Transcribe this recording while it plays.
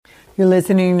You're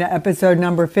listening to episode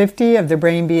number 50 of the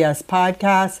Brain BS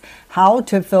podcast, How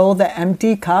to Fill the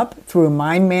Empty Cup Through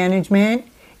Mind Management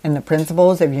and the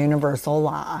Principles of Universal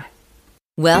Law.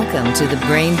 Welcome to the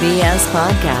Brain BS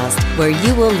podcast, where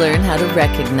you will learn how to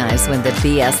recognize when the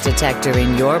BS detector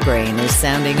in your brain is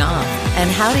sounding off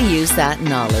and how to use that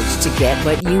knowledge to get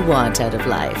what you want out of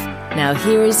life. Now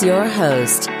here is your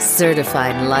host,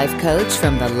 certified life coach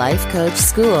from the Life Coach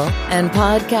School and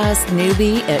podcast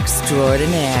newbie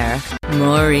extraordinaire,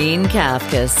 Maureen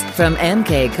Kafkas from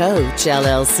MK Coach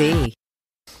LLC.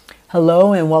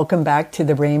 Hello and welcome back to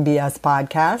the Brain BS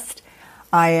podcast.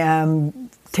 I am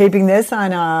taping this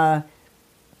on a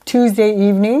Tuesday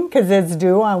evening because it's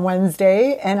due on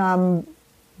Wednesday, and I'm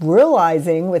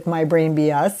realizing with my Brain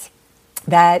BS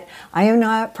that I am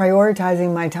not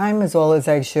prioritizing my time as well as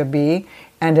I should be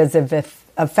and as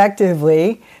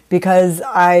effectively, because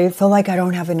I feel like I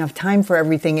don't have enough time for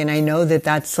everything. And I know that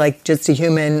that's like just a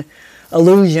human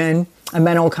illusion, a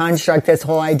mental construct, this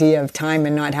whole idea of time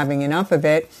and not having enough of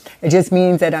it. It just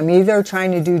means that I'm either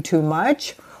trying to do too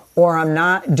much or I'm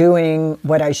not doing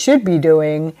what I should be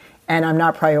doing and I'm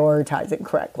not prioritizing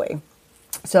correctly.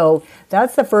 So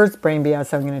that's the first Brain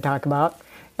BS I'm going to talk about.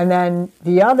 And then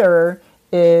the other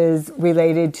is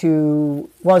related to,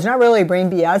 well, it's not really Brain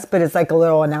BS, but it's like a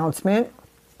little announcement.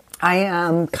 I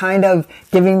am kind of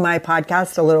giving my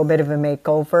podcast a little bit of a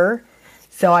makeover.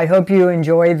 So I hope you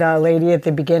enjoy the lady at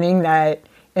the beginning that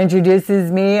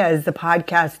introduces me as the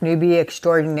podcast newbie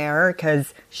extraordinaire,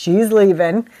 because she's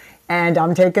leaving and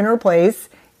I'm taking her place,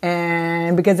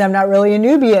 and because I'm not really a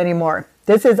newbie anymore.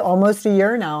 This is almost a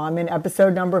year now. I'm in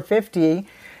episode number 50.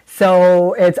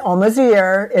 So it's almost a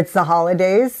year. It's the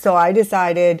holidays. So I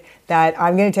decided that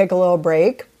I'm going to take a little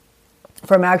break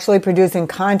from actually producing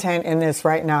content in this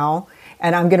right now.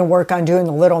 And I'm going to work on doing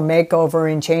a little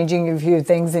makeover and changing a few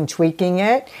things and tweaking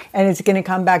it. And it's going to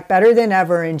come back better than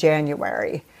ever in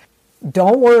January.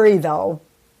 Don't worry though.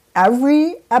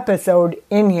 Every episode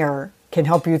in here can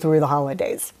help you through the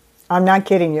holidays. I'm not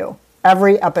kidding you.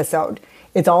 Every episode.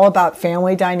 It's all about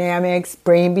family dynamics,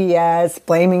 brain BS,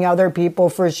 blaming other people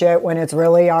for shit when it's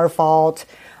really our fault.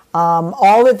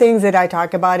 All the things that I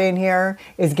talk about in here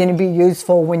is going to be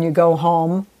useful when you go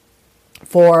home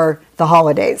for the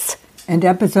holidays. And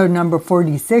episode number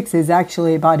 46 is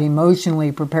actually about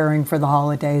emotionally preparing for the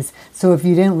holidays. So if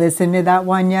you didn't listen to that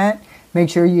one yet, make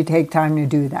sure you take time to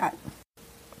do that.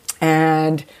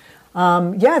 And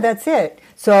yeah, that's it.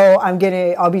 So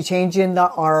I'll be changing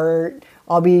the art.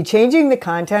 I'll be changing the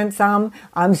content some.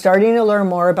 I'm starting to learn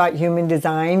more about human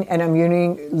design, and I'm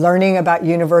learning about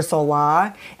universal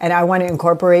law, and I want to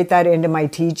incorporate that into my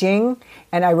teaching.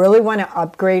 And I really want to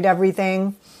upgrade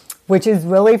everything, which is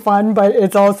really fun, but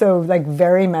it's also like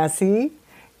very messy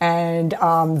and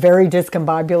very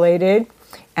discombobulated.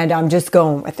 And I'm just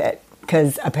going with it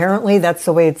because apparently that's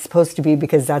the way it's supposed to be,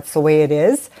 because that's the way it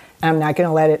is. And I'm not going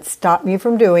to let it stop me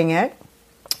from doing it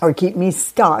or keep me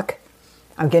stuck.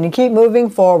 I'm going to keep moving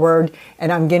forward,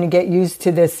 and I'm going to get used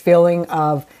to this feeling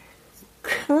of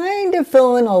kind of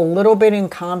feeling a little bit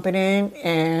incompetent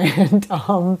and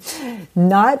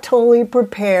not totally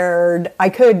prepared. I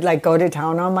could like go to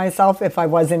town on myself if I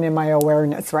wasn't in my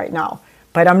awareness right now,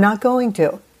 but I'm not going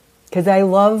to, because I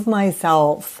love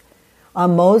myself.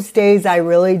 On most days, I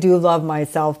really do love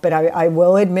myself, but I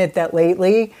will admit that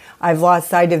lately, I've lost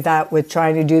sight of that with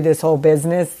trying to do this whole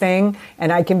business thing, and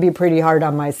I can be pretty hard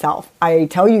on myself. I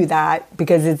tell you that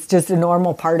because it's just a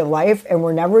normal part of life, and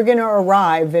we're never going to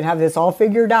arrive and have this all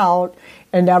figured out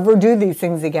and never do these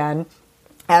things again.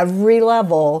 Every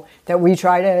level that we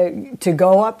try to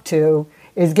go up to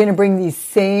is going to bring these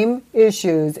same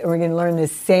issues, and we're going to learn the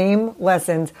same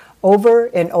lessons over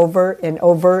and over and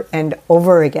over and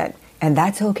over again. And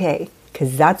that's okay,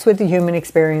 because that's what the human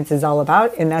experience is all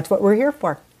about, and that's what we're here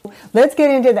for. Let's get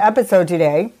into the episode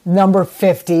today, number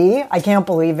 50. I can't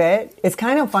believe it. It's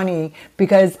kind of funny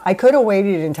because I could have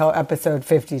waited until episode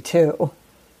 52,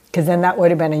 because then that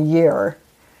would have been a year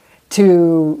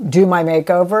to do my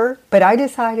makeover. But I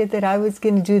decided that I was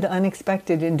going to do the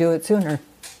unexpected and do it sooner.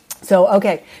 So,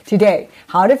 okay, today,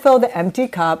 how to fill the empty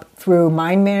cup through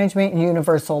mind management and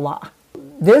universal law.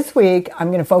 This week, I'm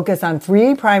going to focus on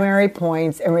 3 primary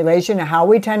points in relation to how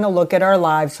we tend to look at our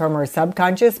lives from our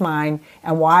subconscious mind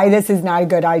and why this is not a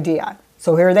good idea.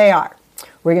 So here they are.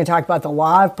 We're going to talk about the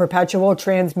law of perpetual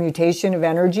transmutation of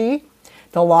energy,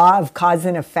 the law of cause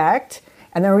and effect,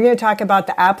 and then we're going to talk about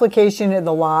the application of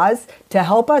the laws to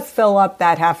help us fill up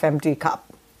that half-empty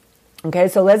cup. Okay,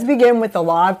 so let's begin with the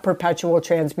law of perpetual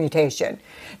transmutation.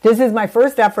 This is my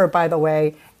first effort, by the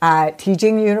way, at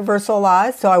teaching universal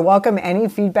laws. So I welcome any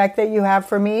feedback that you have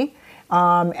for me.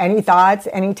 Any thoughts,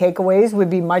 any takeaways would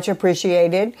be much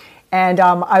appreciated. And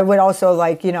I would also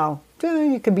like,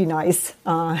 you could be nice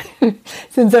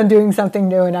since I'm doing something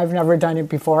new and I've never done it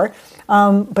before.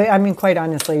 But I mean, quite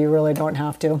honestly, you really don't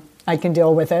have to. I can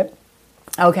deal with it.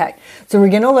 Okay, so we're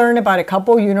going to learn about a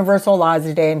couple universal laws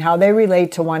today and how they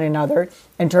relate to one another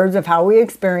in terms of how we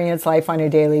experience life on a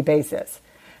daily basis.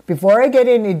 Before I get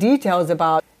into details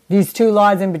about these two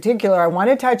laws in particular, I want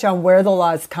to touch on where the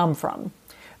laws come from.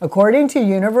 According to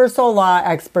universal law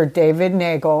expert David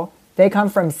Nagel, they come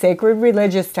from sacred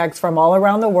religious texts from all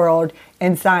around the world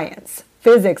and science,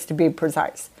 physics to be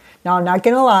precise. Now, I'm not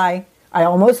going to lie, I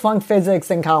almost flunked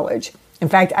physics in college. In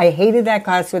fact, I hated that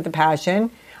class with a passion.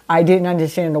 I didn't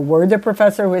understand a word the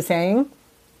professor was saying,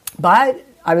 but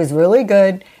I was really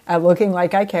good at looking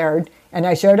like I cared, and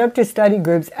I showed up to study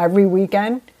groups every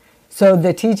weekend, so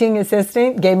the teaching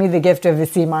assistant gave me the gift of a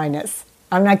C-.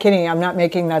 I'm not kidding. I'm not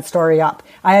making that story up.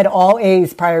 I had all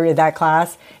A's prior to that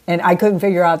class, and I couldn't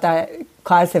figure out that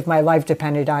class if my life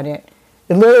depended on it.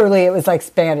 Literally, it was like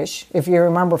Spanish. If you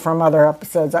remember from other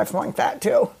episodes, I flunked that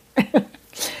too.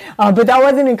 But that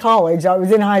wasn't in college. I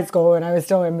was in high school, and I was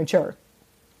still immature.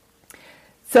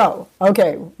 So,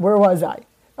 okay, where was I?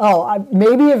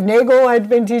 Maybe if Nagel had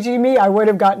been teaching me, I would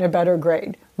have gotten a better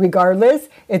grade. Regardless,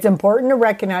 it's important to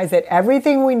recognize that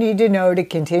everything we need to know to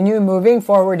continue moving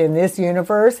forward in this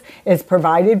universe is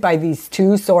provided by these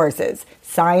two sources,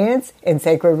 science and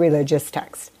sacred religious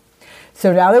texts.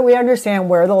 So now that we understand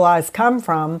where the laws come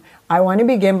from, I want to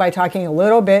begin by talking a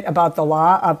little bit about the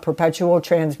law of perpetual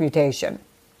transmutation.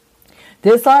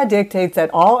 This law dictates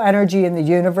that all energy in the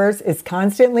universe is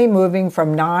constantly moving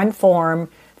from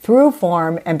non-form through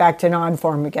form and back to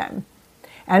non-form again.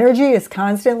 Energy is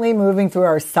constantly moving through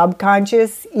our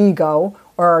subconscious ego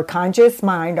or our conscious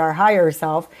mind, our higher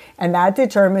self, and that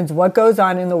determines what goes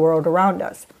on in the world around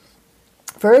us.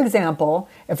 For example,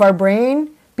 if our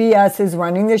brain BS is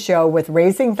running the show with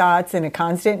racing thoughts and a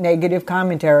constant negative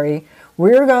commentary,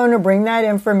 we're going to bring that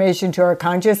information to our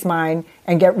conscious mind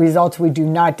and get results we do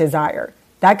not desire.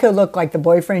 That could look like the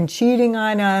boyfriend cheating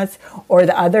on us or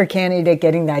the other candidate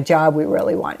getting that job we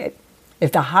really wanted.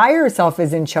 If the higher self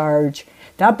is in charge,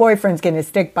 that boyfriend's going to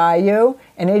stick by you,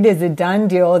 and it is a done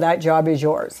deal. That job is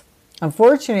yours.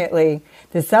 Unfortunately,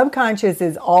 the subconscious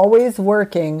is always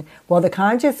working while the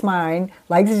conscious mind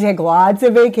likes to take lots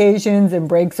of vacations and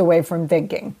breaks away from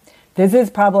thinking. This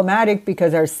is problematic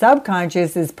because our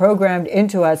subconscious is programmed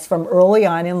into us from early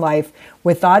on in life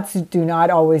with thoughts that do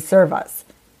not always serve us.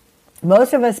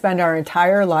 Most of us spend our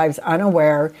entire lives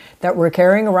unaware that we're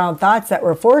carrying around thoughts that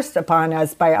were forced upon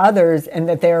us by others and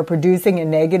that they are producing a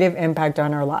negative impact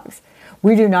on our lives.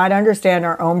 We do not understand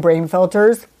our own brain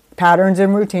filters, patterns,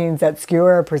 and routines that skew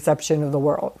our perception of the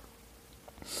world.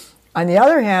 On the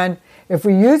other hand, if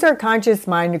we use our conscious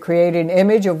mind to create an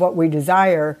image of what we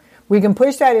desire, we can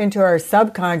push that into our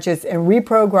subconscious and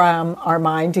reprogram our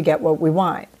mind to get what we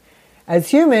want.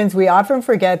 As humans, we often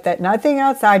forget that nothing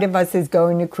outside of us is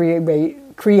going to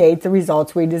create the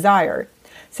results we desire.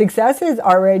 Success is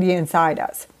already inside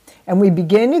us, and we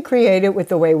begin to create it with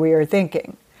the way we are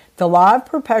thinking. The law of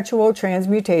perpetual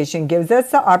transmutation gives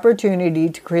us the opportunity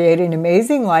to create an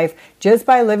amazing life just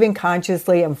by living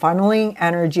consciously and funneling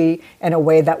energy in a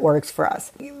way that works for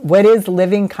us. What is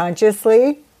living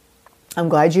consciously? I'm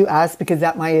glad you asked, because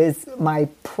that is my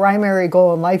primary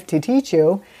goal in life to teach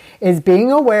you, is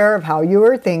being aware of how you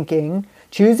are thinking,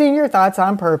 choosing your thoughts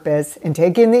on purpose, and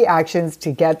taking the actions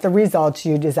to get the results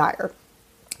you desire.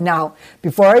 Now,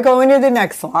 before I go into the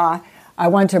next law, I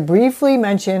want to briefly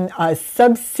mention a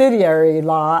subsidiary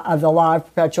law of the law of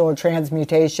perpetual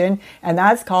transmutation, and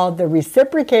that's called the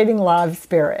reciprocating law of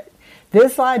spirit.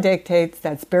 This law dictates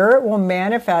that spirit will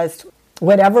manifest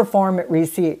whatever form it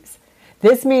receives.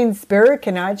 This means spirit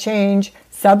cannot change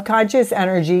subconscious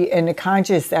energy into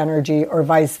conscious energy or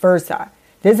vice versa.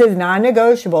 This is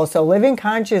non-negotiable, so living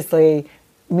consciously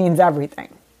means everything.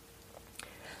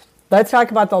 Let's talk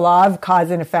about the law of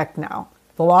cause and effect now.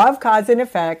 The law of cause and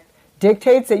effect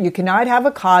dictates that you cannot have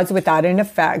a cause without an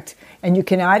effect, and you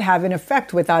cannot have an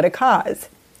effect without a cause.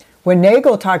 When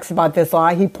Nagel talks about this law,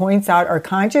 he points out our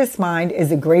conscious mind is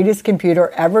the greatest computer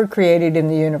ever created in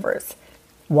the universe.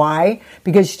 Why?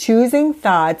 Because choosing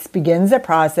thoughts begins the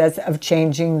process of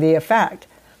changing the effect.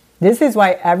 This is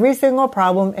why every single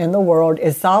problem in the world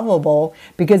is solvable,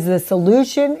 because the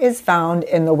solution is found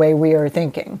in the way we are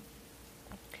thinking.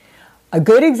 A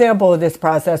good example of this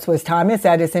process was Thomas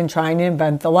Edison trying to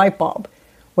invent the light bulb.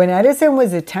 When Edison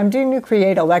was attempting to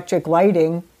create electric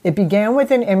lighting, it began with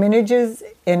an image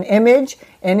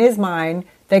in his mind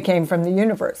that came from the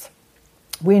universe.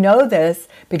 We know this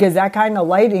because that kind of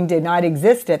lighting did not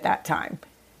exist at that time.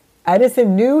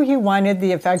 Edison knew he wanted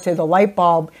the effect of the light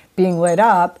bulb being lit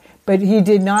up, but he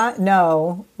did not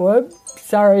know,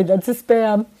 sorry, that's a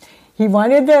spam. He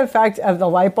wanted the effect of the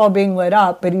light bulb being lit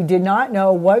up, but he did not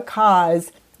know what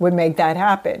cause would make that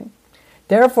happen.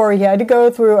 Therefore, he had to go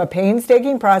through a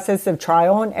painstaking process of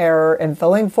trial and error and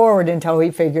filling forward until he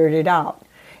figured it out.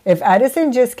 If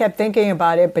Edison just kept thinking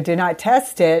about it but did not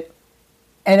test it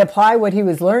and apply what he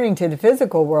was learning to the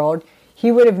physical world,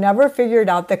 he would have never figured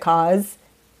out the cause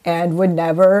and would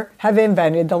never have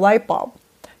invented the light bulb.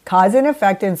 Cause and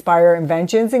effect inspire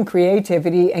inventions and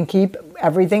creativity and keep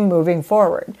everything moving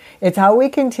forward. It's how we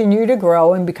continue to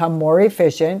grow and become more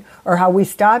efficient, or how we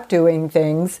stop doing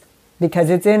things because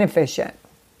it's inefficient.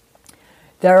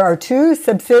 There are two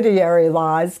subsidiary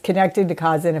laws connected to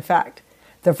cause and effect.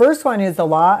 The first one is the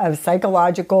law of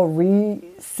psychological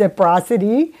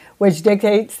reciprocity, which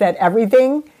dictates that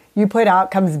everything you put out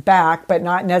comes back, but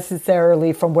not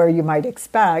necessarily from where you might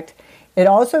expect. It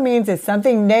also means if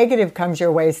something negative comes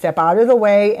your way, step out of the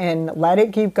way and let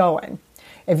it keep going.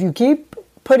 If you keep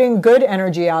putting good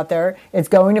energy out there, it's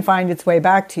going to find its way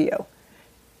back to you.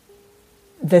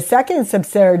 The second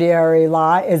subsidiary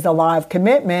law is the law of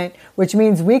commitment, which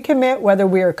means we commit whether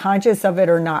we are conscious of it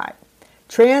or not.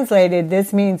 Translated,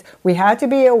 this means we have to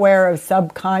be aware of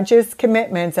subconscious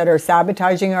commitments that are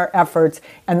sabotaging our efforts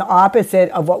and the opposite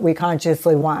of what we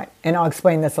consciously want. And I'll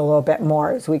explain this a little bit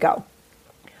more as we go.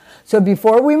 So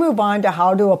before we move on to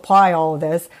how to apply all of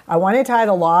this, I want to tie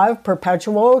the law of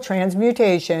perpetual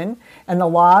transmutation and the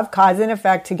law of cause and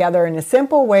effect together in a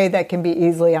simple way that can be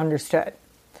easily understood.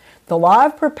 The law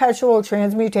of perpetual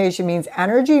transmutation means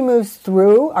energy moves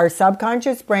through our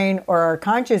subconscious brain or our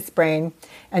conscious brain,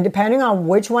 and depending on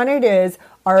which one it is,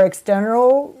 our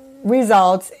external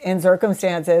results and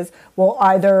circumstances will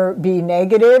either be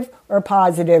negative or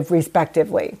positive,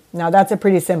 respectively. Now, that's a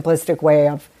pretty simplistic way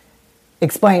of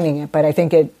explaining it, but I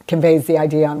think it conveys the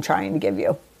idea I'm trying to give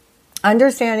you.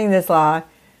 Understanding this law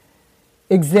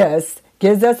exists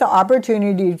gives us the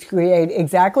opportunity to create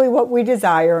exactly what we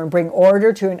desire and bring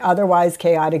order to an otherwise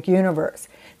chaotic universe.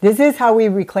 This is how we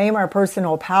reclaim our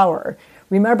personal power.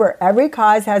 Remember, every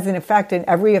cause has an effect and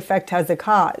every effect has a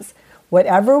cause.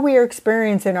 Whatever we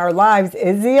experience in our lives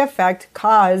is the effect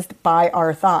caused by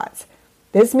our thoughts.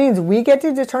 This means we get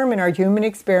to determine our human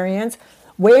experience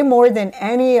way more than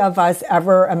any of us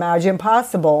ever imagined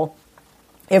possible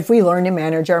if we learn to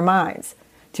manage our minds.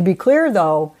 To be clear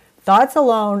though, thoughts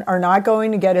alone are not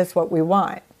going to get us what we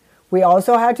want. We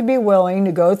also have to be willing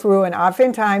to go through an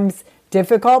oftentimes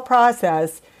difficult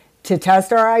process to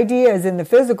test our ideas in the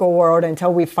physical world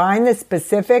until we find the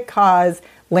specific cause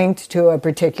linked to a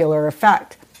particular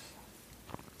effect.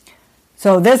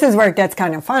 So this is where it gets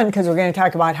kind of fun, because we're going to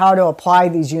talk about how to apply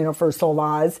these universal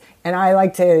laws. And I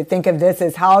like to think of this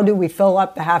as how do we fill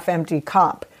up the half-empty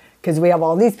cup? Because we have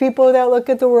all these people that look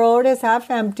at the world as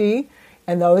half empty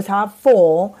and those half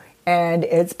full. And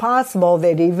it's possible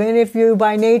that even if you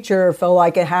by nature feel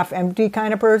like a half-empty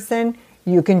kind of person,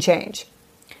 you can change.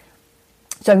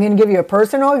 So I'm going to give you a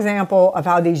personal example of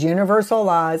how these universal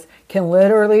laws can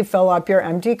literally fill up your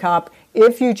empty cup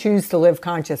if you choose to live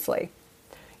consciously.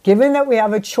 Given that we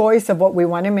have a choice of what we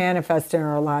want to manifest in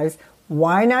our lives,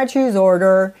 why not choose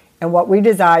order and what we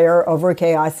desire over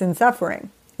chaos and suffering?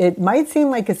 It might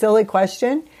seem like a silly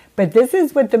question, but this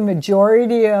is what the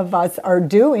majority of us are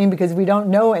doing because we don't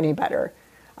know any better.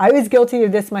 I was guilty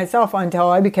of this myself until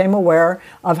I became aware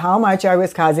of how much I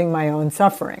was causing my own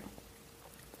suffering.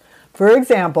 For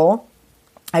example,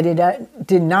 I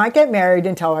did not get married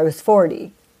until I was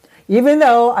 40. Even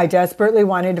though I desperately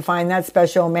wanted to find that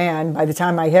special man by the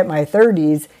time I hit my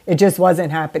 30s, it just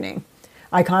wasn't happening.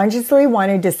 I consciously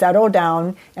wanted to settle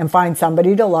down and find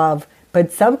somebody to love,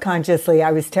 but subconsciously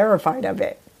I was terrified of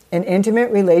it. An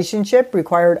intimate relationship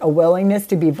required a willingness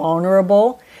to be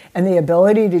vulnerable and the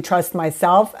ability to trust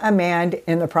myself and man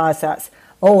in the process.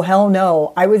 Oh, hell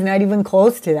no, I was not even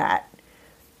close to that.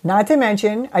 Not to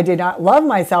mention, I did not love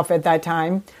myself at that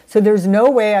time, so there's no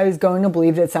way I was going to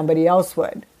believe that somebody else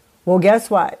would. Well, guess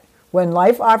what? When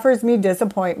life offers me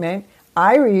disappointment,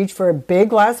 I reach for a big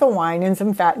glass of wine and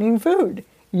some fattening food.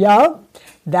 Yup,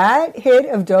 that hit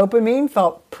of dopamine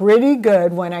felt pretty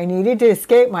good when I needed to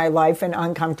escape my life and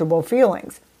uncomfortable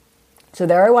feelings. So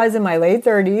there I was in my late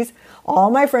 30s. All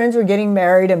my friends were getting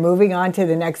married and moving on to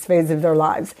the next phase of their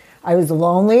lives. I was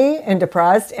lonely and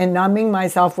depressed and numbing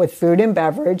myself with food and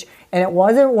beverage, and it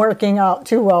wasn't working out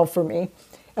too well for me.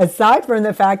 Aside from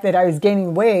the fact that I was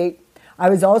gaining weight, I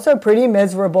was also pretty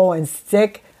miserable and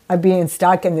sick of being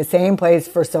stuck in the same place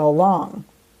for so long.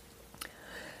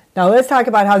 Now let's talk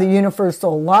about how the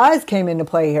universal laws came into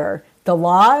play here. The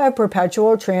law of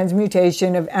perpetual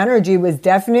transmutation of energy was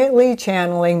definitely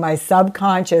channeling my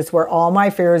subconscious where all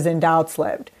my fears and doubts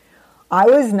lived. I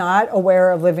was not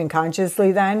aware of living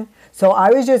consciously then, so I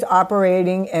was just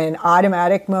operating in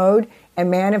automatic mode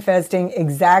and manifesting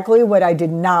exactly what I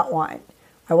did not want.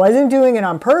 I wasn't doing it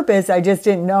on purpose, I just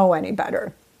didn't know any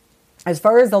better. As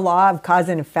far as the law of cause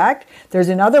and effect, there's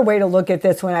another way to look at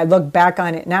this when I look back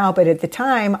on it now, but at the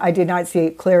time I did not see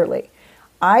it clearly.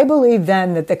 I believed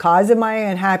then that the cause of my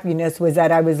unhappiness was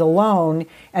that I was alone,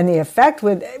 and the effect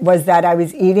was that I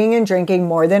was eating and drinking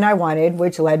more than I wanted,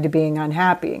 which led to being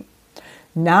unhappy.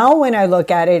 Now when I look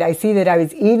at it, I see that I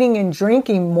was eating and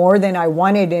drinking more than I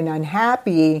wanted and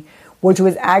unhappy, which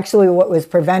was actually what was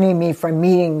preventing me from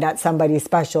meeting that somebody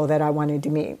special that I wanted to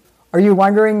meet. Are you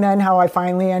wondering then how I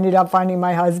finally ended up finding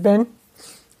my husband?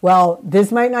 Well,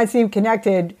 this might not seem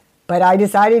connected, but I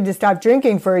decided to stop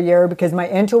drinking for a year because my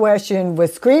intuition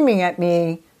was screaming at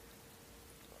me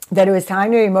that it was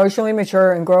time to emotionally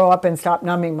mature and grow up and stop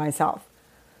numbing myself.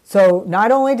 So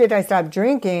not only did I stop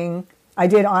drinking, I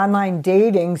did online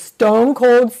dating stone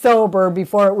cold sober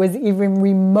before it was even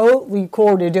remotely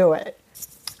cool to do it.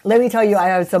 Let me tell you, I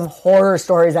have some horror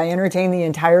stories. I entertained the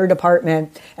entire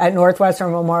department at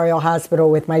Northwestern Memorial Hospital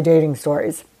with my dating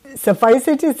stories. Suffice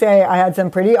it to say, I had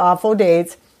some pretty awful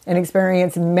dates and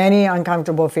experienced many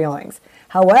uncomfortable feelings.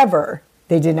 However,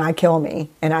 they did not kill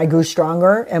me, and I grew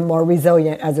stronger and more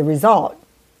resilient as a result.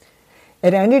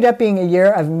 It ended up being a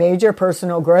year of major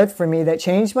personal growth for me that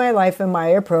changed my life and my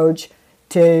approach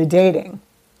to dating.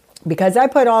 Because I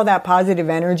put all that positive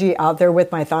energy out there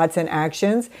with my thoughts and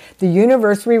actions, the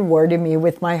universe rewarded me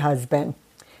with my husband.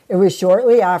 It was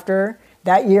shortly after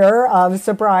that year of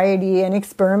sobriety and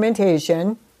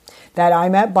experimentation that I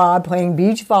met Bob playing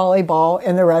beach volleyball,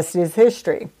 and the rest is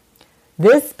history.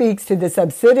 This speaks to the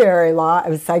subsidiary law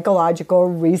of psychological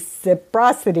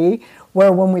reciprocity,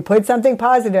 where when we put something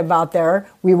positive out there,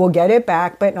 we will get it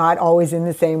back, but not always in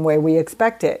the same way we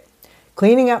expect it.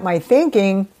 Cleaning up my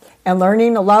thinking and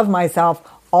learning to love myself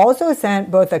also sent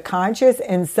both a conscious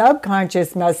and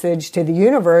subconscious message to the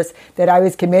universe that I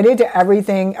was committed to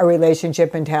everything a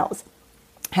relationship entails.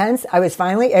 Hence, I was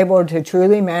finally able to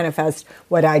truly manifest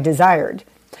what I desired.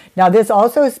 Now, this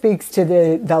also speaks to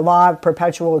the law of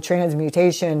perpetual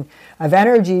transmutation of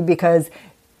energy, because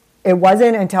it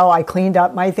wasn't until I cleaned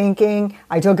up my thinking,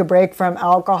 I took a break from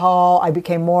alcohol, I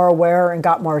became more aware and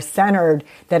got more centered,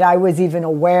 that I was even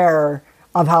aware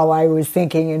of how I was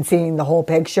thinking and seeing the whole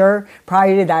picture.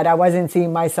 Prior to that, I wasn't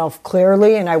seeing myself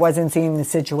clearly, and I wasn't seeing the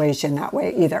situation that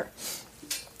way either.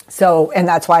 So, and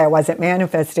that's why I wasn't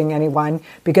manifesting anyone,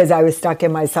 because I was stuck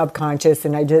in my subconscious,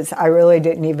 and I didn't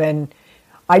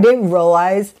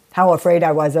realize how afraid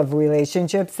I was of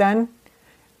relationships then.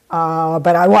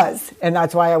 But I was, and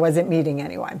that's why I wasn't meeting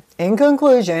anyone. In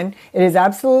conclusion, it is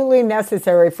absolutely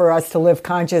necessary for us to live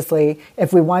consciously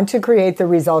if we want to create the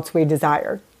results we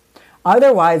desire.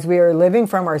 Otherwise, we are living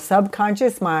from our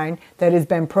subconscious mind that has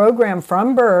been programmed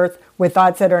from birth with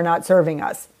thoughts that are not serving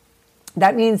us.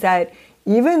 That means that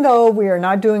even though we are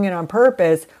not doing it on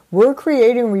purpose, we're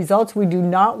creating results we do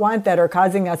not want that are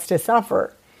causing us to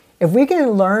suffer. If we can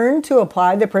learn to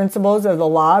apply the principles of the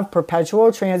law of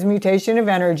perpetual transmutation of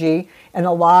energy and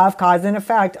the law of cause and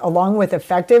effect, along with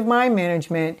effective mind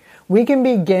management, we can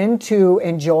begin to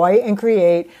enjoy and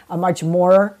create a much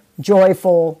more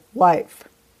joyful life.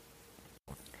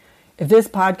 If this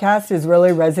podcast is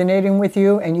really resonating with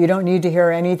you and you don't need to hear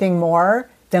anything more,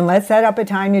 then let's set up a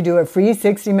time to do a free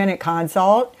 60-minute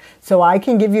consult so I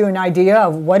can give you an idea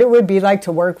of what it would be like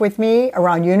to work with me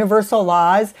around universal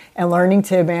laws and learning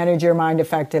to manage your mind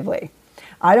effectively.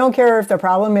 I don't care if the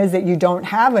problem is that you don't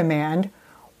have a man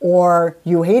or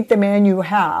you hate the man you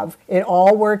have. It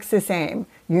all works the same.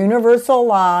 Universal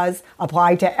laws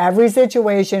apply to every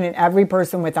situation and every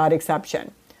person without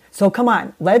exception. So come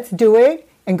on, let's do it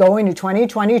and go into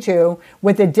 2022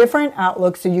 with a different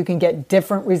outlook so you can get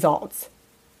different results.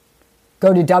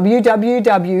 Go to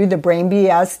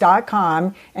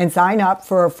www.thebrainbs.com and sign up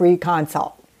for a free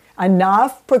consult.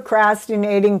 Enough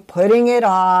procrastinating, putting it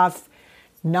off,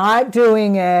 not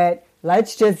doing it.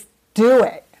 Let's just do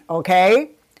it,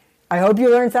 okay? I hope you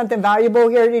learned something valuable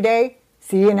here today.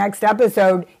 See you next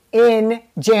episode in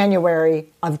January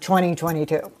of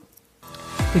 2022.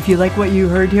 If you like what you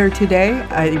heard here today,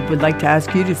 I would like to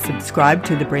ask you to subscribe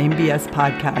to the Brain BS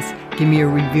podcast. Give me a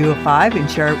review of 5 and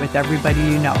share it with everybody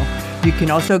you know. You can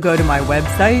also go to my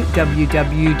website,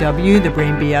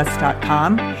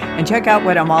 www.thebrainbs.com, and check out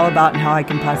what I'm all about and how I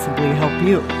can possibly help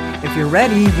you. If you're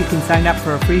ready, you can sign up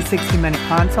for a free 60-minute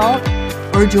consult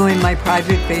or join my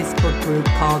private Facebook group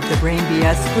called The Brain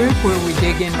BS Group, where we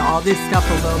dig into all this stuff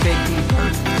a little bit deeper.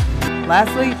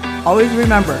 Lastly, always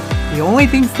remember, the only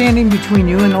thing standing between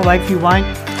you and the life you want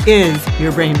is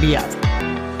your brain BS.